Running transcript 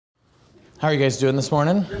How are you guys doing this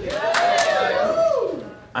morning?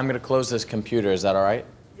 I'm going to close this computer. Is that all right?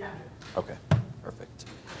 Yeah. Okay, perfect.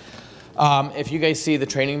 If you guys see the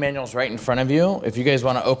training manuals right in front of you, if you guys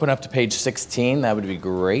want to open up to page 16, that would be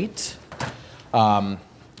great. I'm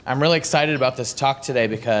really excited about this talk today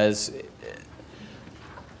because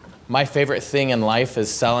my favorite thing in life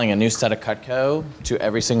is selling a new set of Cutco to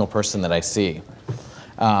every single person that I see.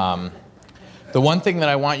 The one thing that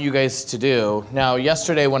I want you guys to do, now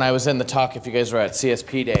yesterday when I was in the talk, if you guys were at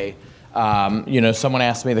CSP Day, someone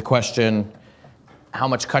asked me the question, how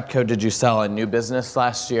much Cutco did you sell in new business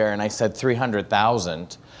last year? And I said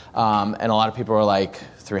 300,000. And a lot of people were like,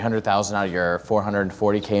 300,000 out of your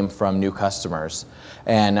 440 came from new customers.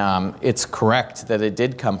 And it's correct that it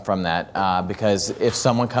did come from that because if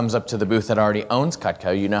someone comes up to the booth that already owns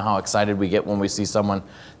Cutco, you know how excited we get when we see someone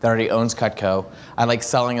that already owns Cutco. I like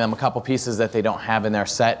selling them a couple pieces that they don't have in their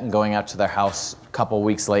set and going out to their house a couple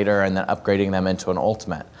weeks later and then upgrading them into an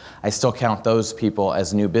Ultimate. I still count those people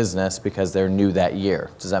as new business because they're new that year.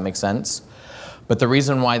 Does that make sense? But the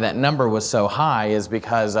reason why that number was so high is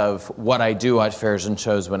because of what I do at fairs and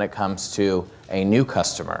shows when it comes to a new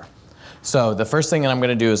customer. So the first thing that I'm going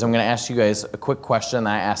to do is I'm going to ask you guys a quick question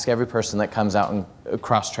that I ask every person that comes out and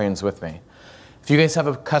cross-trains with me. If you guys have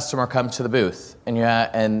a customer come to the booth,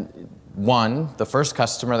 the first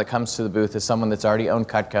customer that comes to the booth is someone that's already owned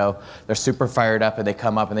Cutco, they're super fired up and they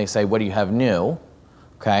come up and they say, what do you have new?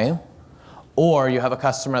 Okay. Or you have a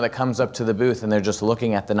customer that comes up to the booth and they're just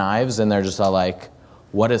looking at the knives and they're just all like,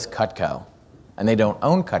 what is Cutco? And they don't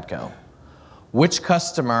own Cutco. Which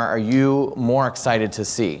customer are you more excited to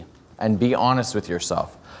see? And be honest with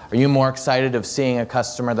yourself. Are you more excited of seeing a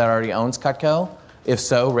customer that already owns Cutco? If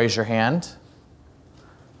so, raise your hand.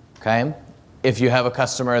 Okay. If you have a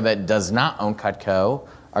customer that does not own Cutco,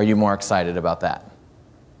 are you more excited about that?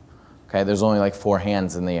 Okay, there's only like 4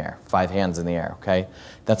 hands in the air, 5 hands in the air, okay?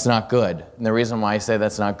 That's not good. And the reason why I say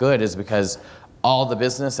that's not good is because all the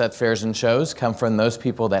business at fairs and shows come from those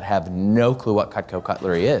people that have no clue what Cutco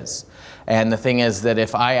cutlery is. And the thing is that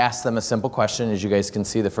if I ask them a simple question, as you guys can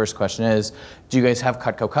see, the first question is, do you guys have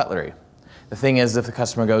Cutco cutlery? The thing is, if the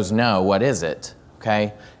customer goes, no, what is it?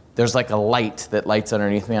 Okay, there's like a light that lights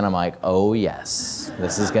underneath me and I'm like, oh yes,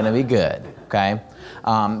 this is gonna be good, okay?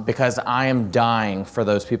 Because I am dying for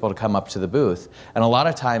those people to come up to the booth. And a lot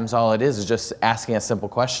of times all it is just asking a simple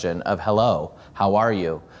question of, hello, how are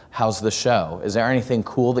you? How's the show? Is there anything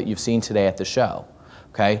cool that you've seen today at the show?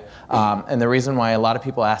 Okay? And the reason why a lot of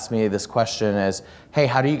people ask me this question is, hey,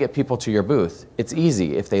 how do you get people to your booth? It's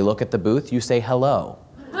easy. If they look at the booth, you say hello,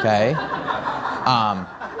 okay?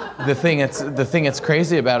 The thing that's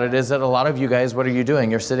crazy about it is that a lot of you guys, what are you doing?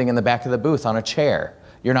 You're sitting in the back of the booth on a chair.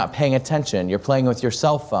 You're not paying attention. You're playing with your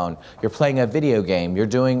cell phone. You're playing a video game. You're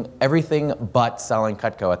doing everything but selling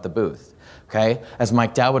Cutco at the booth, okay? As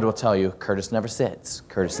Mike Dowd will tell you, Curtis never sits.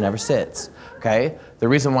 Curtis never sits, okay? The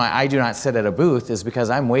reason why I do not sit at a booth is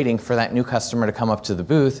because I'm waiting for that new customer to come up to the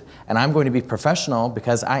booth, and I'm going to be professional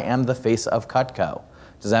because I am the face of Cutco.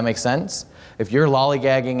 Does that make sense? If you're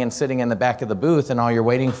lollygagging and sitting in the back of the booth and all you're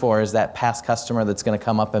waiting for is that past customer that's going to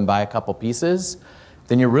come up and buy a couple pieces,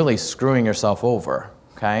 then you're really screwing yourself over.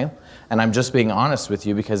 Okay? And I'm just being honest with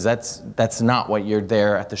you because that's not what you're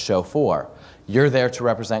there at the show for. You're there to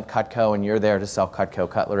represent Cutco and you're there to sell Cutco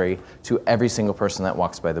cutlery to every single person that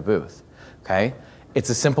walks by the booth. Okay?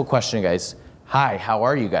 It's a simple question, guys. Hi, how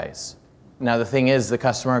are you guys? Now the thing is, the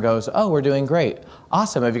customer goes, oh, we're doing great.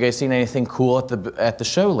 Awesome, have you guys seen anything cool at the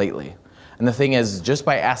show lately? And the thing is, just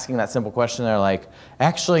by asking that simple question, they're like,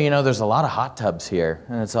 actually, there's a lot of hot tubs here.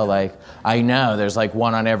 And it's all like, I know, there's like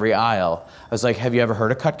one on every aisle. I was like, have you ever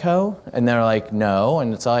heard of Cutco? And they're like, no.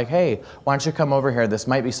 And it's all like, hey, why don't you come over here? This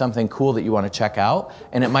might be something cool that you want to check out,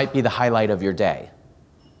 and it might be the highlight of your day.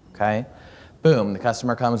 Okay? Boom, the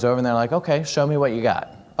customer comes over and they're like, okay, show me what you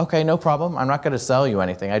got. Okay, no problem. I'm not going to sell you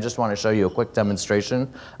anything. I just want to show you a quick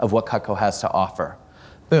demonstration of what Cutco has to offer.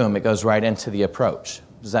 Boom, it goes right into the approach.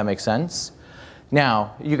 Does that make sense?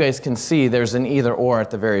 Now, you guys can see there's an either or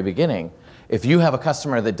at the very beginning. If you have a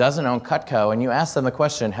customer that doesn't own Cutco and you ask them the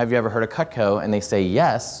question, have you ever heard of Cutco? And they say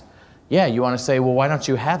yes, yeah, you want to say, well, why don't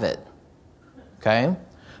you have it? Okay?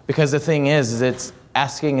 Because the thing is it's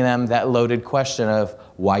asking them that loaded question of,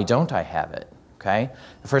 why don't I have it? Okay?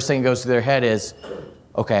 The first thing that goes through their head is,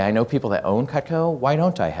 okay, I know people that own Cutco, why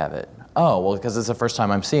don't I have it? Oh, well, because it's the first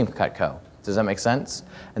time I'm seeing Cutco. Does that make sense?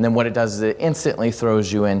 And then what it does is it instantly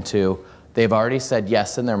throws you into, they've already said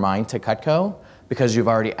yes in their mind to Cutco because you've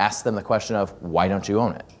already asked them the question of, why don't you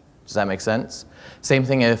own it? Does that make sense? Same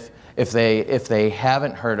thing if they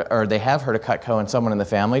haven't heard, or they have heard of Cutco and someone in the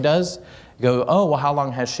family does, you go, oh, well, how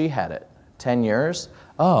long has she had it? 10 years?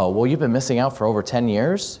 Oh, well, you've been missing out for over 10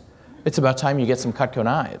 years. It's about time you get some Cutco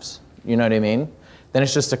knives. You know what I mean? Then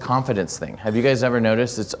it's just a confidence thing. Have you guys ever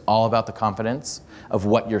noticed it's all about the confidence of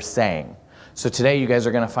what you're saying? So today you guys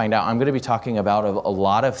are going to find out, I'm going to be talking about a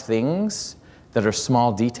lot of things that are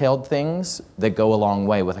small detailed things that go a long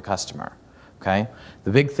way with a customer. Okay?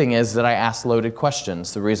 The big thing is that I ask loaded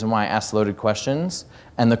questions. The reason why I ask loaded questions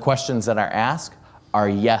and the questions that I ask are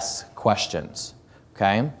yes questions.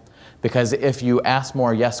 Okay? Because if you ask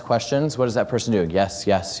more yes questions, what does that person do? Yes,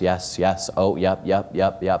 yes, yes, yes. Oh, yep, yep,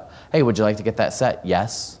 yep, yep. Hey, would you like to get that set?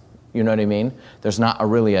 Yes. You know what I mean? There's not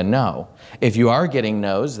really a no. If you are getting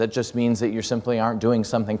no's, that just means that you simply aren't doing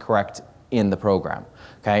something correct in the program.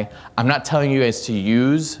 Okay? I'm not telling you guys to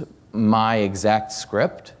use my exact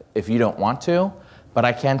script if you don't want to, but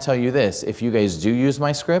I can tell you this. If you guys do use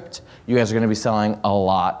my script, you guys are going to be selling a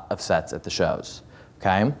lot of sets at the shows.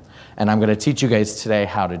 Okay? And I'm going to teach you guys today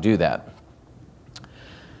how to do that.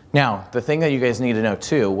 Now, the thing that you guys need to know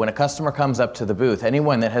too, when a customer comes up to the booth,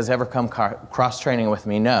 anyone that has ever come cross-training with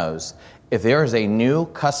me knows, if there is a new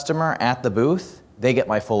customer at the booth, they get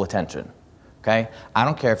my full attention. Okay? I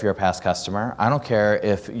don't care if you're a past customer. I don't care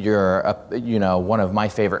if you're one of my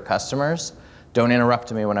favorite customers. Don't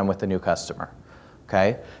interrupt me when I'm with a new customer.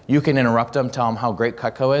 Okay? You can interrupt them, tell them how great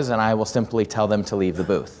Cutco is, and I will simply tell them to leave the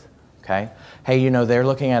booth. Okay? Hey, they're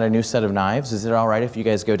looking at a new set of knives. Is it all right if you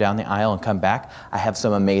guys go down the aisle and come back? I have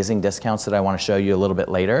some amazing discounts that I want to show you a little bit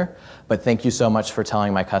later, but thank you so much for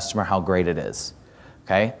telling my customer how great it is.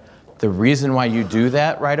 Okay? The reason why you do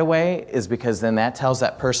that right away is because then that tells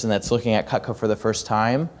that person that's looking at Cutco for the first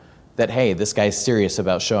time that, hey, this guy's serious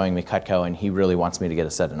about showing me Cutco and he really wants me to get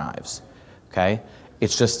a set of knives. Okay?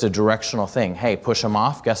 It's just a directional thing. Hey, push them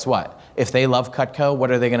off. Guess what? If they love Cutco, what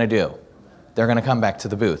are they going to do? They're going to come back to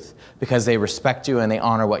the booth because they respect you and they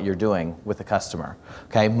honor what you're doing with the customer.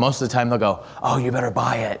 Okay? Most of the time they'll go, oh, you better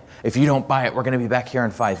buy it. If you don't buy it, we're going to be back here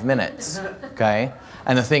in 5 minutes. Okay?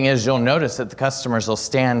 And the thing is, you'll notice that the customers will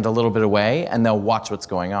stand a little bit away and they'll watch what's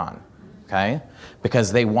going on. Okay?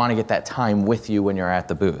 Because they want to get that time with you when you're at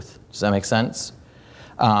the booth. Does that make sense?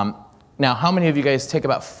 Now, how many of you guys take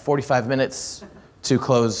about 45 minutes to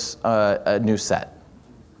close a new set?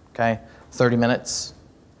 Okay? 30 minutes?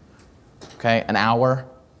 Okay? An hour?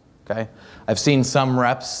 Okay? I've seen some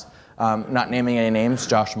reps, not naming any names,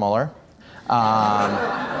 Josh Mueller,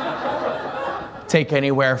 take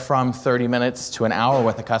anywhere from 30 minutes to an hour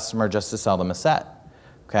with a customer just to sell them a set.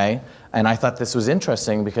 Okay? And I thought this was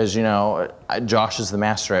interesting because, Josh is the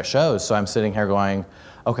master at shows, so I'm sitting here going,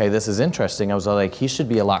 okay, this is interesting. I was like, he should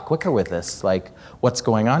be a lot quicker with this. Like, what's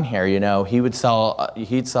going on here? He'd sell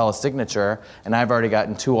a signature, and I've already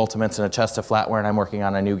gotten 2 ultimates and a chest of flatware, and I'm working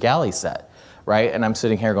on a new galley set, right? And I'm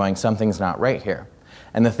sitting here going, something's not right here.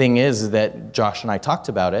 And the thing is that Josh and I talked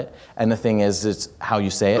about it, and the thing is, it's how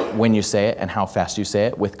you say it, when you say it, and how fast you say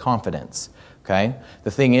it with confidence. Okay?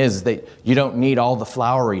 The thing is that you don't need all the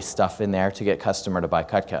flowery stuff in there to get customer to buy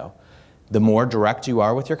Cutco. The more direct you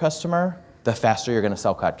are with your customer, the faster you're going to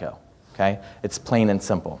sell Cutco. Okay? It's plain and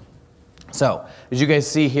simple. So, as you guys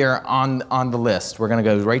see here on the list, we're going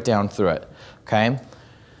to go right down through it. Okay?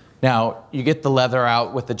 Now, you get the leather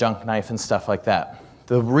out with the junk knife and stuff like that.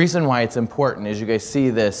 The reason why it's important is you guys see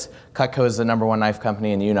this. Cutco is the #1 knife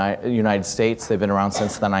company in the United States. They've been around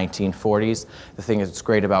since the 1940s. The thing that's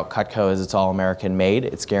great about Cutco is it's all American made.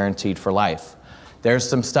 It's guaranteed for life. There's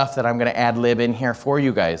some stuff that I'm going to ad lib in here for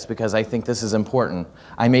you guys because I think this is important.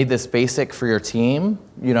 I made this basic for your team,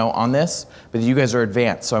 on this, but you guys are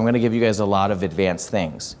advanced, so I'm going to give you guys a lot of advanced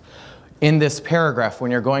things. In this paragraph,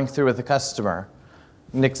 when you're going through with the customer,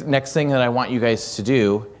 next thing that I want you guys to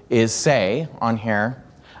do is say on here,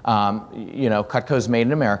 Cutco's made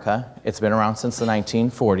in America. It's been around since the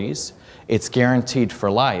 1940s. It's guaranteed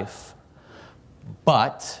for life,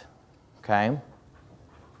 but, okay,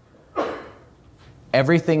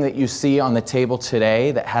 everything that you see on the table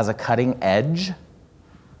today that has a cutting edge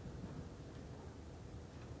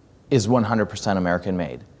is 100% American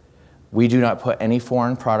made. We do not put any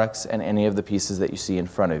foreign products in any of the pieces that you see in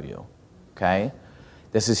front of you, okay?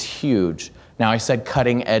 This is huge. Now, I said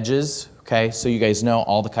cutting edges, okay? So you guys know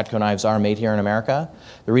all the Cutco knives are made here in America.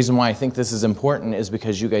 The reason why I think this is important is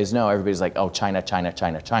because you guys know everybody's like, oh, China, China,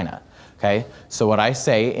 China, China, okay? So what I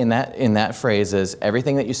say in that phrase is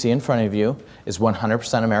everything that you see in front of you is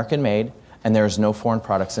 100% American made, and there is no foreign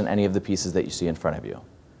products in any of the pieces that you see in front of you,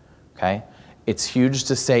 okay? It's huge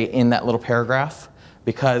to say in that little paragraph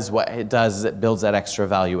because what it does is it builds that extra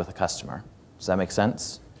value with a customer. Does that make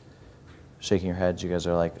sense? Shaking your heads, you guys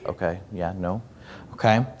are like, okay, yeah, no,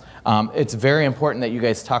 okay. It's very important that you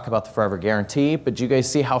guys talk about the forever guarantee, but do you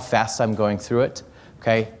guys see how fast I'm going through it?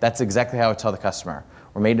 Okay, that's exactly how I tell the customer.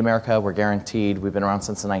 We're made in America, we're guaranteed, we've been around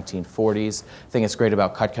since the 1940s. The thing that's great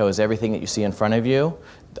about Cutco is everything that you see in front of you,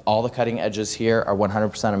 all the cutting edges here are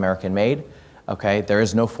 100% American made. Okay, there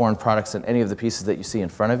is no foreign products in any of the pieces that you see in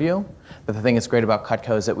front of you. But the thing that's great about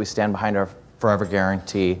Cutco is that we stand behind our forever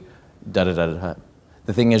guarantee, da-da-da-da-da.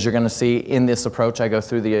 The thing is, you're going to see in this approach, I go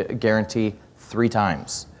through the guarantee 3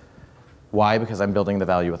 times. Why? Because I'm building the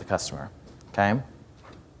value with the customer, okay?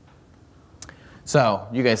 So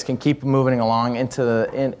you guys can keep moving along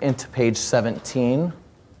into page 17,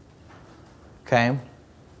 okay?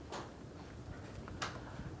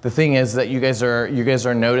 The thing is that you guys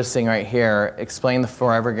are noticing right here, explain the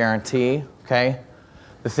forever guarantee, okay?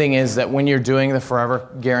 The thing is that when you're doing the forever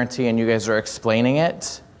guarantee and you guys are explaining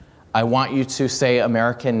it, I want you to say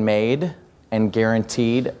American made and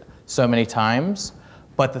guaranteed so many times,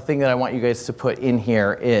 but the thing that I want you guys to put in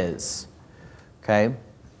here is, okay?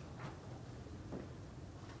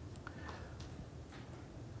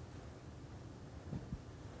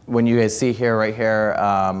 When you guys see here, right here,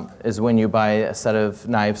 is when you buy a set of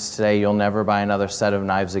knives today, you'll never buy another set of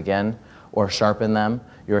knives again or sharpen them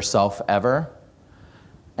yourself ever.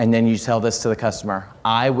 And then you tell this to the customer,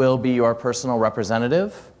 I will be your personal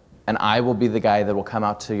representative, and I will be the guy that will come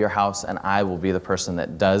out to your house, and I will be the person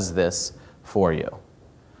that does this for you.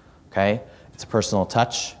 Okay? It's a personal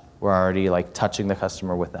touch. We're already like touching the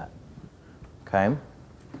customer with that. Okay?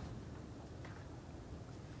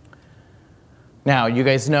 Now, you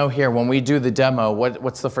guys know here, when we do the demo,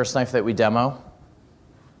 what's the first knife that we demo?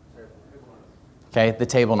 Okay, the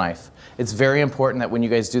table knife. It's very important that when you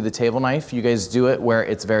guys do the table knife, you guys do it where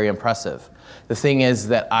it's very impressive. The thing is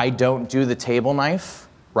that I don't do the table knife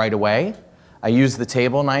right away. I use the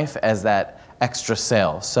table knife as that extra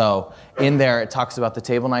sale. So in there, it talks about the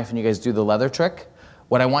table knife, and you guys do the leather trick.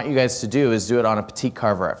 What I want you guys to do is do it on a petite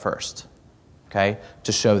carver at first, okay,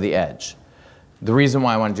 to show the edge. The reason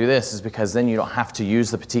why I want to do this is because then you don't have to use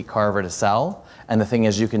the petite carver to sell, and the thing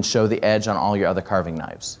is you can show the edge on all your other carving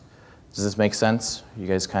knives. Does this make sense? You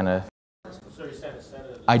guys kind of... So you said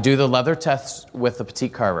I do the leather test with the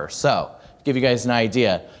petite carver. So, to give you guys an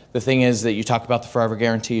idea, the thing is that you talk about the forever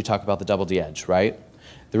guarantee, you talk about the double D edge, right?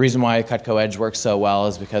 The reason why a Cutco edge works so well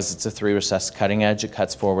is because it's a 3-recessed cutting edge. It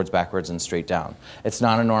cuts forwards, backwards, and straight down. It's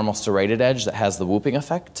not a normal serrated edge that has the whooping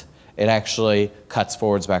effect. It actually cuts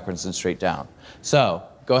forwards, backwards, and straight down. So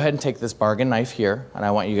go ahead and take this bargain knife here, and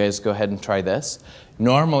I want you guys to go ahead and try this.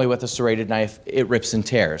 Normally with a serrated knife, it rips and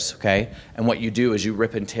tears, okay? And what you do is you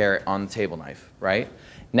rip and tear it on the table knife, right?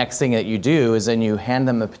 Next thing that you do is then you hand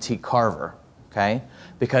them the petite carver, okay?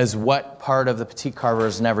 Because what part of the petite carver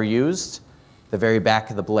is never used? The very back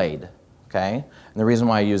of the blade, okay? And the reason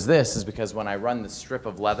why I use this is because when I run the strip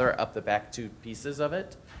of leather up the back 2 pieces of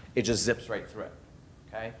it, it just zips right through it,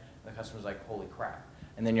 okay? And the customer's like, holy crap.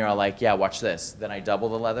 And then you're all like, yeah, watch this. Then I double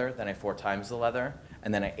the leather, then I 4 times the leather,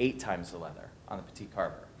 and then I 8 times the leather on the petite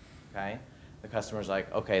carver, okay? The customer's like,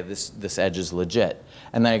 okay, this edge is legit.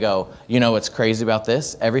 And then I go, you know what's crazy about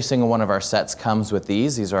this? Every single one of our sets comes with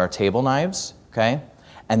these. These are our table knives, okay?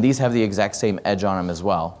 And these have the exact same edge on them as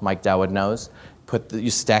well. Mike Dowd knows.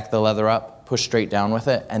 You stack the leather up, push straight down with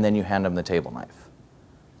it, and then you hand them the table knife,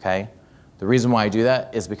 okay? The reason why I do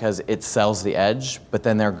that is because it sells the edge, but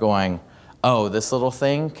then they're going, oh, this little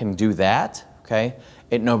thing can do that, okay?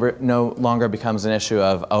 It no longer becomes an issue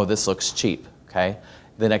of, oh, this looks cheap, okay?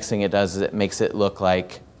 The next thing it does is it makes it look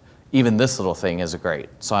like even this little thing is great,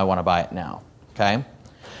 so I want to buy it now, okay?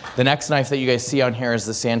 The next knife that you guys see on here is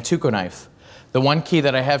the Santoku knife. The one key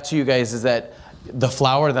that I have to you guys is that the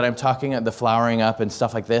flour that I'm talking about, the flouring up and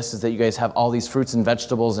stuff like this, is that you guys have all these fruits and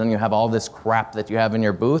vegetables and you have all this crap that you have in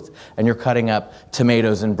your booth, and you're cutting up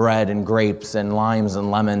tomatoes and bread and grapes and limes and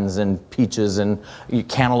lemons and peaches and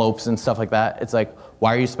cantaloupes and stuff like that. It's like,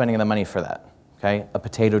 why are you spending the money for that? Okay? A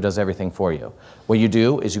potato does everything for you. What you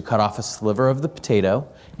do is you cut off a sliver of the potato,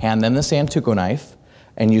 hand them the Santoku knife,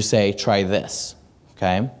 and you say, try this,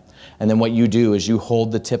 okay? And then what you do is you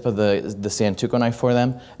hold the tip of the Santoku knife for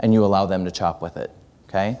them, and you allow them to chop with it,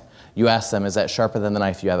 okay? You ask them, is that sharper than the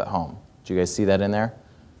knife you have at home? Do you guys see that in there?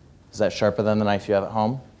 Is that sharper than the knife you have at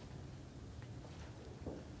home?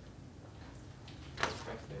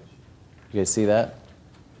 You guys see that?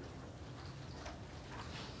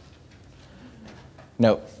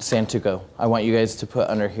 No, Santoku. I want you guys to put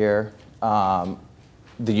under here the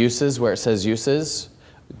uses, where it says uses.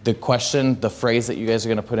 The question, the phrase that you guys are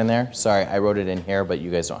going to put in there, sorry, I wrote it in here, but you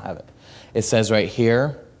guys don't have it. It says right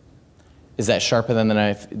here, is that sharper than the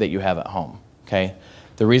knife that you have at home, okay?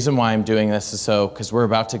 The reason why I'm doing this is because we're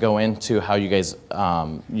about to go into how you guys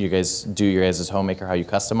do your guys' homemaker, how you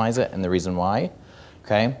customize it, and the reason why,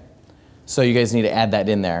 okay? So you guys need to add that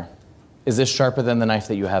in there, Is this sharper than the knife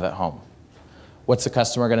that you have at home? What's the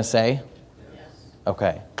customer going to say? Yes.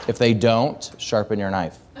 Okay. If they don't, sharpen your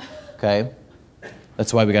knife. Okay?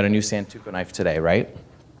 That's why we got a new Santoku knife today, right?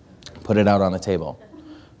 Put it out on the table.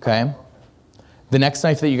 Okay? The next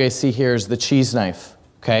knife that you guys see here is the cheese knife.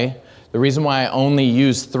 Okay? The reason why I only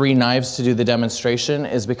use 3 knives to do the demonstration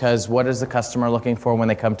is because what is the customer looking for when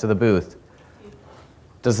they come to the booth?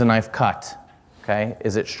 Does the knife cut? Okay?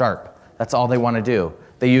 Is it sharp? That's all they want to do.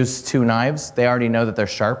 They use 2 knives. They already know that they're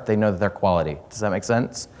sharp. They know that they're quality. Does that make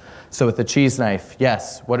sense? So with the cheese knife,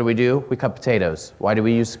 yes, what do? We cut potatoes. Why do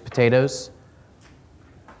we use potatoes?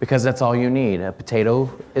 Because that's all you need. A potato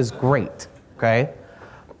is great, okay?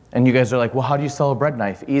 And you guys are like, well, how do you sell a bread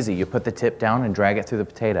knife? Easy. You put the tip down and drag it through the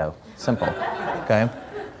potato. Simple, okay?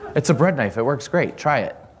 It's a bread knife. It works great. Try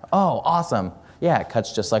it. Oh, awesome. Yeah, it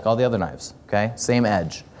cuts just like all the other knives, okay? Same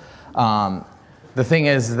edge. The thing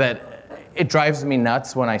is that it drives me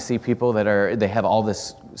nuts when I see people that they have all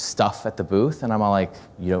this stuff at the booth, and I'm all like,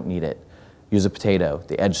 you don't need it. Use a potato.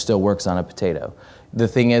 The edge still works on a potato. The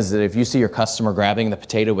thing is that if you see your customer grabbing the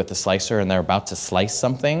potato with the slicer and they're about to slice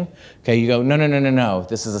something, okay, you go, no, no, no, no, no.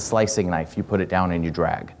 This is a slicing knife. You put it down and you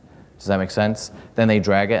drag. Does that make sense? Then they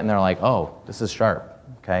drag it and they're like, oh, this is sharp,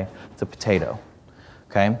 okay? It's a potato,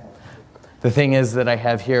 okay? The thing is that I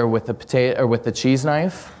have here with the potato or with the cheese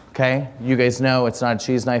knife, okay? You guys know it's not a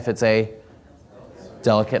cheese knife, it's a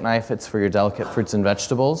delicate knife. It's for your delicate fruits and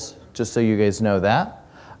vegetables, just so you guys know that,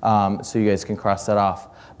 so you guys can cross that off.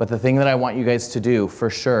 But the thing that I want you guys to do for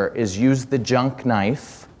sure is use the junk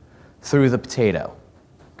knife through the potato,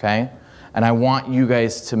 okay? And I want you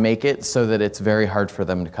guys to make it so that it's very hard for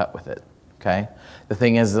them to cut with it, okay? The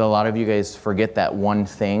thing is that a lot of you guys forget that one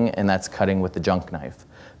thing, and that's cutting with the junk knife.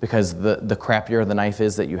 Because the crappier the knife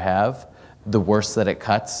is that you have, the worse that it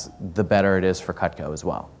cuts, the better it is for Cutco as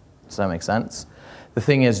well. Does that make sense? The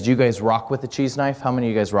thing is, do you guys rock with the cheese knife? How many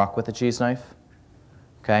of you guys rock with the cheese knife?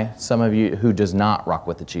 Okay, some of you who does not rock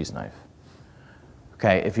with the cheese knife.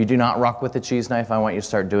 Okay, if you do not rock with the cheese knife, I want you to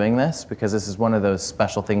start doing this because this is one of those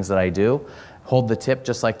special things that I do. Hold the tip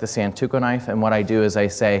just like the Santoku knife, and what I do is I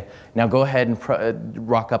say, now go ahead and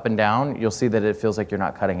rock up and down. You'll see that it feels like you're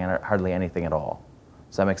not cutting hardly anything at all.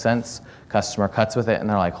 Does that make sense? Customer cuts with it and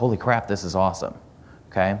they're like, holy crap, this is awesome.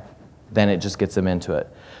 Okay, then it just gets them into it.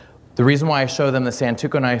 The reason why I show them the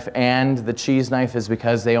Santoku knife and the cheese knife is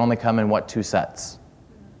because they only come in what, 2 sets?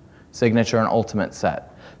 Signature and ultimate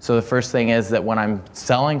set. So the first thing is that when I'm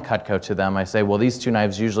selling Cutco to them, I say, well, these 2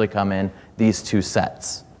 knives usually come in these 2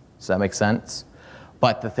 sets. Does that make sense?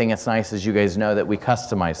 But the thing that's nice is you guys know that we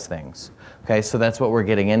customize things. Okay, so that's what we're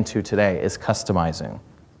getting into today is customizing.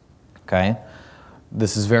 Okay?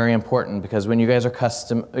 This is very important because when you guys are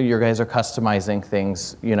customizing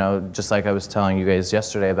things, you know, just like I was telling you guys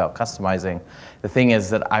yesterday about customizing, the thing is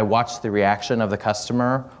that I watch the reaction of the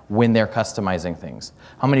customer when they're customizing things.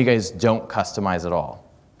 How many of you guys don't customize at all?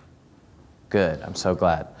 Good, I'm so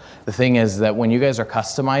glad. The thing is that when you guys are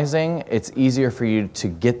customizing, it's easier for you to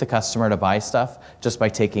get the customer to buy stuff just by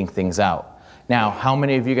taking things out. Now, how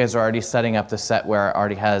many of you guys are already setting up the set where it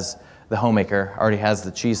already has the homemaker, already has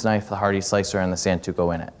the cheese knife, the Hardy slicer, and the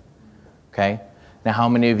Santoku in it? Okay? Now, how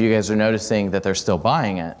many of you guys are noticing that they're still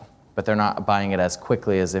buying it, but they're not buying it as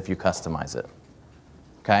quickly as if you customize it?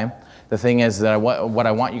 Okay? The thing is that what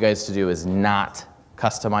I want you guys to do is not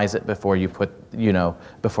customize it before you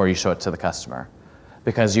before you show it to the customer.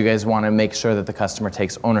 Because you guys want to make sure that the customer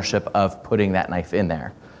takes ownership of putting that knife in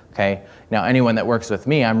there. Okay? Now, anyone that works with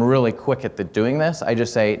me, I'm really quick at doing this. I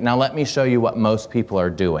just say, now let me show you what most people are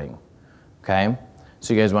doing. Okay?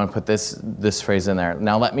 So you guys want to put this phrase in there.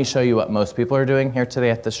 Now let me show you what most people are doing here today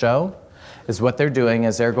at the show. Is what they're doing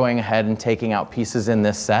is they're going ahead and taking out pieces in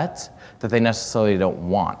this set that they necessarily don't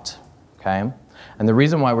want. Okay? And the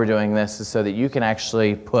reason why we're doing this is so that you can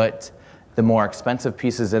actually put the more expensive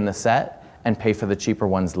pieces in the set and pay for the cheaper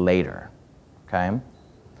ones later. Okay?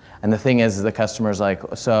 And the thing is the customer's like,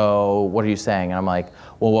 so what are you saying? And I'm like,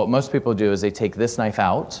 well, what most people do is they take this knife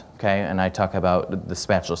out, okay, and I talk about the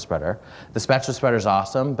spatula spreader. The spatula spreader is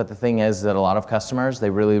awesome, but the thing is that a lot of customers,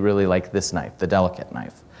 they really, really like this knife, the delicate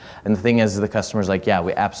knife. And the thing is the customer's like, yeah,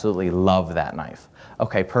 we absolutely love that knife.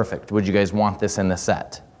 Okay, perfect. Would you guys want this in the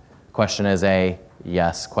set? Question is a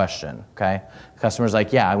yes question, okay? The customer's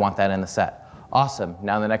like, yeah, I want that in the set. Awesome.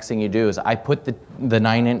 Now the next thing you do is I put the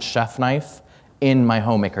 9-inch chef knife in my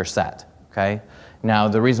homemaker set, okay? Now,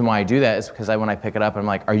 the reason why I do that is because when I pick it up, I'm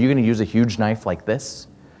like, are you gonna use a huge knife like this?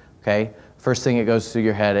 Okay? First thing that goes through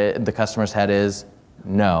your head, the customer's head is,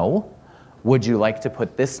 no. Would you like to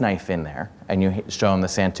put this knife in there? And you show them the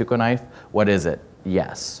Santoku knife. What is it?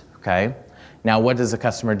 Yes, okay? Now, what is the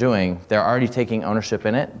customer doing? They're already taking ownership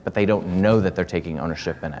in it, but they don't know that they're taking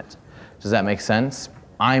ownership in it. Does that make sense?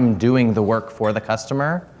 I'm doing the work for the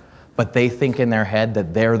customer, but they think in their head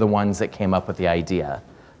that they're the ones that came up with the idea.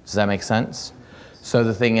 Does that make sense? So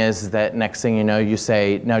the thing is that next thing you know, you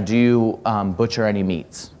say, now do you butcher any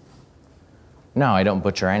meats? No, I don't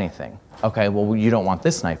butcher anything. Okay, well, you don't want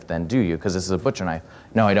this knife then, do you? Because this is a butcher knife.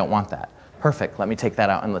 No, I don't want that. Perfect, let me take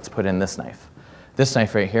that out and let's put in this knife. This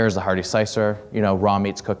knife right here is a hearty slicer, you know, raw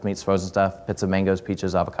meats, cooked meats, frozen stuff, bits of mangoes,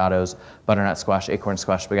 peaches, avocados, butternut squash, acorn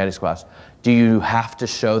squash, spaghetti squash. Do you have to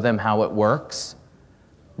show them how it works?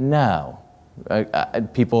 No.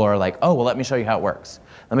 People are like, oh, well, let me show you how it works.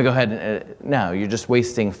 Let me go ahead and, no, you're just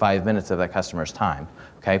wasting 5 minutes of that customer's time,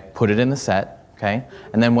 okay? Put it in the set, okay?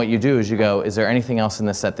 And then what you do is you go, is there anything else in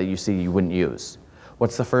the set that you see you wouldn't use?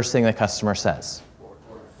 What's the first thing the customer says?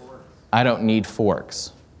 I don't need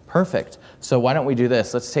forks. Perfect. So why don't we do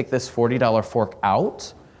this? Let's take this $40 fork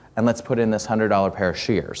out and let's put in this $100 pair of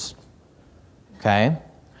shears. Okay?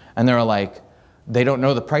 And they're like, they don't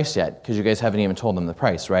know the price yet because you guys haven't even told them the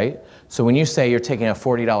price, right? So when you say you're taking a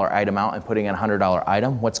 $40 item out and putting in a $100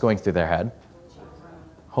 item, what's going through their head?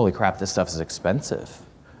 Holy crap, this stuff is expensive,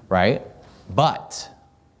 right? But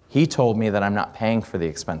he told me that I'm not paying for the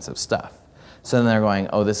expensive stuff. So then they're going,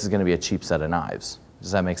 oh, this is going to be a cheap set of knives.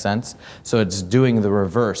 Does that make sense? So it's doing the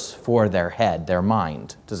reverse for their head, their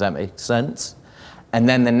mind. Does that make sense? And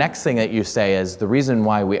then the next thing that you say is the reason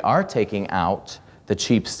why we are taking out the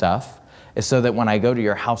cheap stuff is so that when I go to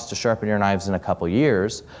your house to sharpen your knives in a couple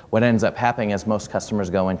years, what ends up happening is most customers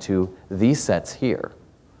go into these sets here,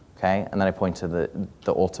 okay? And then I point to the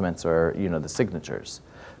ultimates or, you know, the signatures,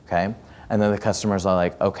 okay? And then the customers are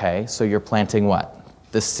like, okay, so you're planting what?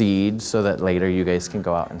 The seed so that later you guys can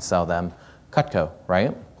go out and sell them Cutco,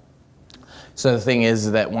 right? So the thing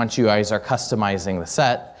is that once you guys are customizing the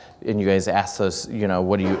set and you guys ask those, you know,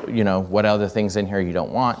 what other things in here you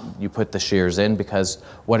don't want, you put the shears in because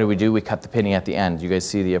what do? We cut the penny at the end. You guys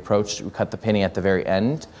see the approach? We cut the penny at the very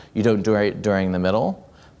end. You don't do it during the middle,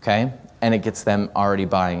 okay? And it gets them already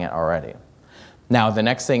buying it already. Now the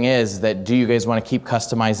next thing is that do you guys want to keep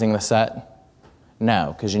customizing the set?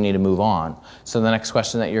 No, because you need to move on. So the next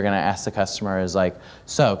question that you're going to ask the customer is like,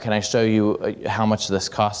 so can I show you how much this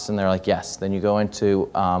costs? And they're like, yes. Then you go into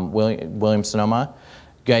Williams-Sonoma.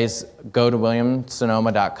 Guys, go to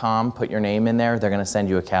williamssonoma.com, put your name in there. They're going to send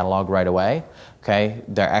you a catalog right away. Okay?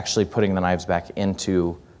 They're actually putting the knives back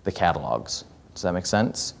into the catalogs. Does that make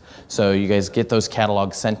sense? So you guys get those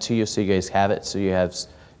catalogs sent to you so you guys have it so you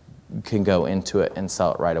can go into it and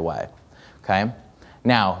sell it right away. Okay?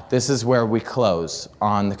 Now, this is where we close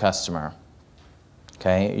on the customer.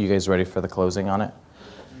 Okay, you guys ready for the closing on it?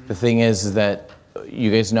 The thing is that you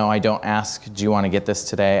guys know I don't ask, do you want to get this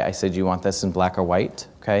today? I said, do you want this in black or white?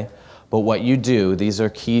 Okay, but what you do, these are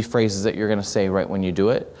key phrases that you're going to say right when you do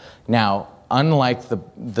it. Now, unlike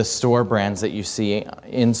the store brands that you see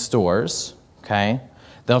in stores, okay,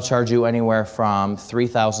 they'll charge you anywhere from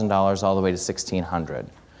 $3,000 all the way to $1,600.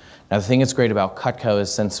 Now the thing that's great about Cutco is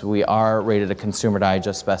since we are rated a Consumer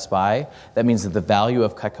Digest Best Buy, that means that the value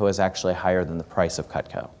of Cutco is actually higher than the price of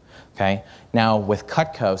Cutco, okay? Now with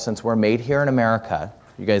Cutco, since we're made here in America,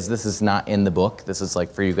 you guys, this is not in the book, this is like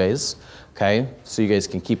for you guys, okay? So you guys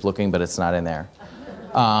can keep looking, but it's not in there.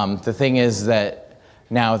 The thing is that,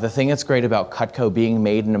 now the thing that's great about Cutco being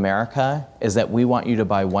made in America is that we want you to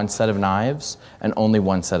buy one set of knives and only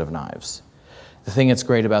one set of knives. The thing that's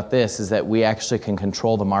great about this is that we actually can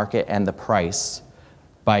control the market and the price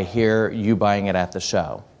by you buying it at the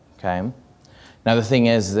show, okay? Now the thing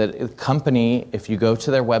is that the company, if you go to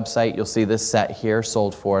their website, you'll see this set here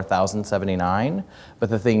sold for $1,079, but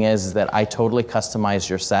the thing is that I totally customized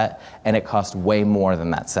your set and it cost way more than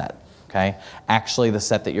that set, okay? Actually, the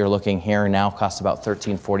set that you're looking here now costs about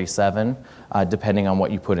 $1,347, depending on what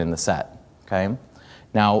you put in the set, okay?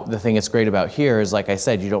 Now, the thing that's great about here is, like I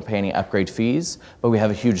said, you don't pay any upgrade fees, but we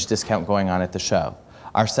have a huge discount going on at the show.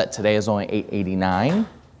 Our set today is only $889,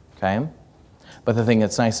 okay? But the thing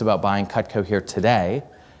that's nice about buying Cutco here today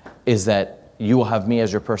is that you will have me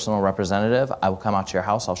as your personal representative. I will come out to your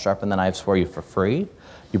house, I'll sharpen the knives for you for free.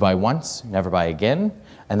 You buy once, never buy again.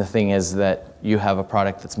 And the thing is that you have a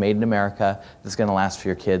product that's made in America that's gonna last for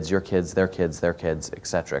your kids, their kids, their kids, et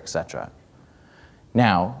cetera, et cetera.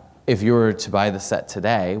 Now, if you were to buy the set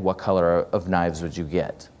today, what color of knives would you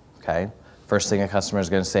get, okay? First thing a customer is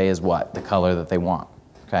going to say is what? The color that they want,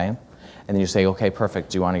 okay? And then you say, okay,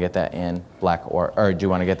 perfect. Do you want to get that in black or do you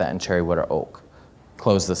want to get that in cherry wood or oak?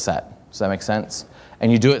 Close the set. Does that make sense?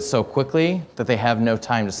 And you do it so quickly that they have no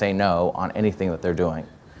time to say no on anything that they're doing,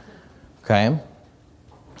 okay?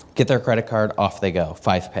 Get their credit card, off they go,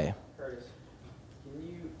 5 pay.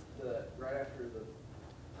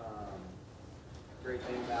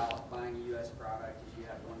 about buying a U.S. product is you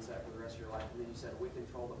have one set for the rest of your life, and then you said we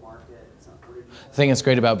control the market. What did you say? The thing that's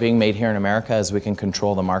great about being made here in America is we can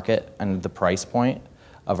control the market and the price point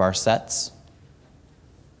of our sets.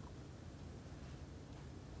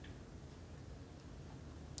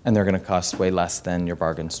 And they're going to cost way less than your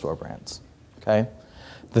bargain store brands. Okay?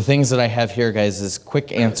 The things that I have here, guys, is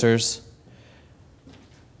quick answers.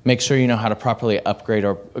 Make sure you know how to properly upgrade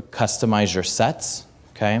or customize your sets.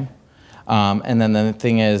 Okay? And then the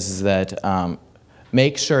thing is that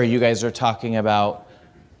make sure you guys are talking about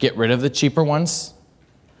get rid of the cheaper ones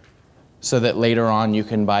so that later on you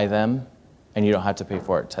can buy them and you don't have to pay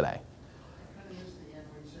for it today.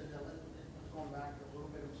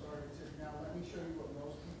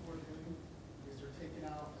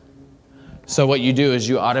 So what you do is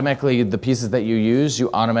you automatically, the pieces that you use,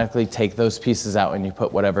 you automatically take those pieces out and you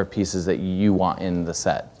put whatever pieces that you want in the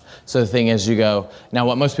set. So the thing is you go, now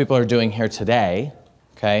what most people are doing here today,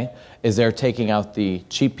 okay, is they're taking out the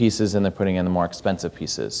cheap pieces and they're putting in the more expensive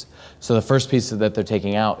pieces. So the first piece that they're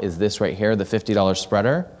taking out is this right here, the $50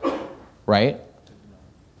 spreader, right?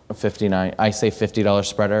 59, I say $50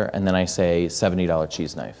 spreader and then I say $70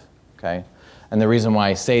 cheese knife, okay? And the reason why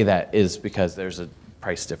I say that is because there's a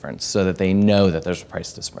price difference so that they know that there's a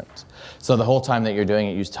price difference. So the whole time that you're doing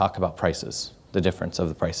it, you talk about prices, the difference of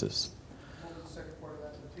the prices. What was the second part of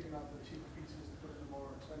that? Taking out the cheap pieces to put in the more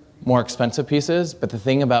expensive pieces? More expensive pieces, but the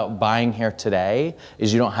thing about buying here today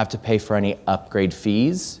is you don't have to pay for any upgrade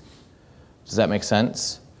fees. Does that make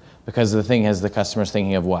sense? Because the thing is the customer's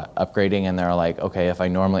thinking of what? Upgrading, and they're like, okay, if I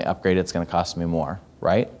normally upgrade, it's gonna cost me more,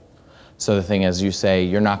 right? So the thing is you say,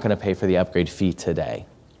 you're not gonna pay for the upgrade fee today.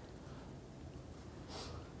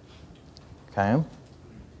 Okay?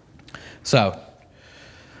 So,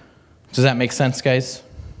 does that make sense, guys?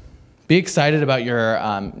 Be excited about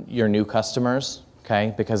your new customers,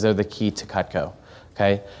 okay? Because they're the key to Cutco,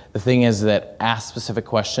 okay? The thing is that ask specific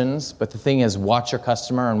questions, but the thing is watch your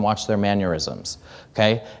customer and watch their mannerisms,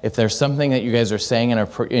 okay? If there's something that you guys are saying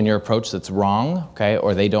in your approach that's wrong, okay,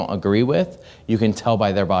 or they don't agree with, you can tell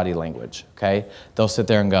by their body language, okay? They'll sit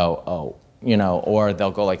there and go, oh, you know, or they'll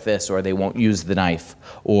go like this, or they won't use the knife,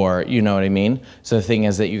 or you know what I mean? So the thing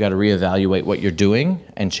is that you got to reevaluate what you're doing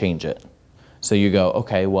and change it. So you go,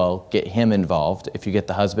 okay, well, get him involved. If you get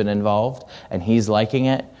the husband involved and he's liking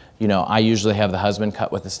it, you know, I usually have the husband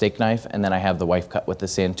cut with the steak knife, and then I have the wife cut with the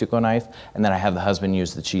Santuco knife, and then I have the husband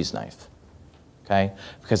use the cheese knife, okay?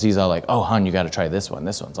 Because he's all like, oh, hon, you got to try this one.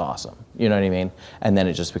 This one's awesome. You know what I mean? And then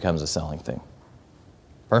it just becomes a selling thing.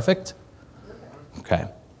 Perfect? Okay.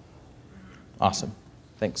 Awesome.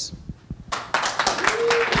 Thanks.